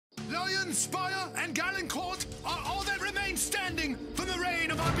Lion Spire and Galencourt are all that remains standing from the reign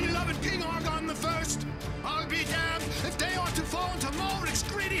of our beloved King Argon I. I'll be damned if they are to fall into Malric's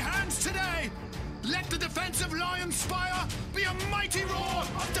greedy hands today. Let the defense of Lion Spire be a mighty roar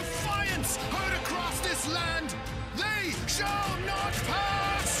of defiance heard across this land. They shall not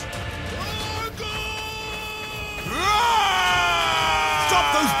pass! Argon!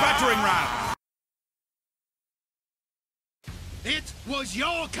 Stop those battering rams! It was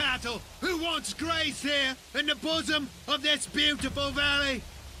your cattle who once grazed here in the bosom of this beautiful valley.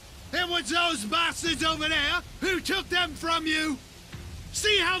 It was those bastards over there who took them from you.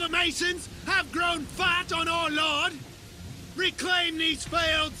 See how the Masons have grown fat on our Lord? Reclaim these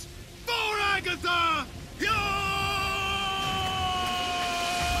fields for Agatha!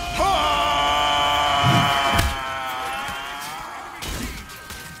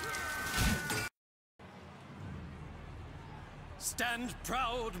 Stand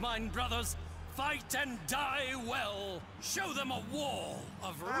proud, mine brothers. Fight and die well. Show them a wall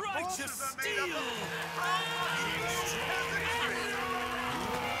of righteous steel.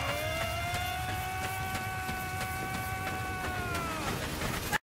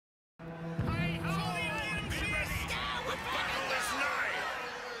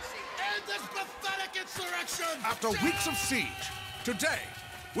 End this pathetic insurrection! After weeks of siege, today,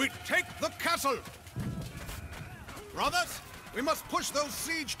 we take the castle! Brothers, we must push those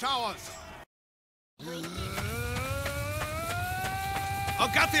siege towers!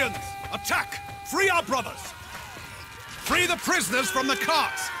 Agathians, attack! Free our brothers! Free the prisoners from the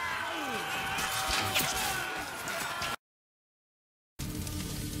carts!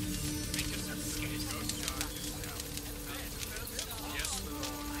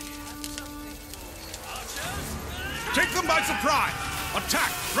 Take them by surprise!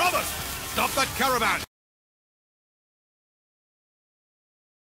 Attack! Brothers! Stop that caravan!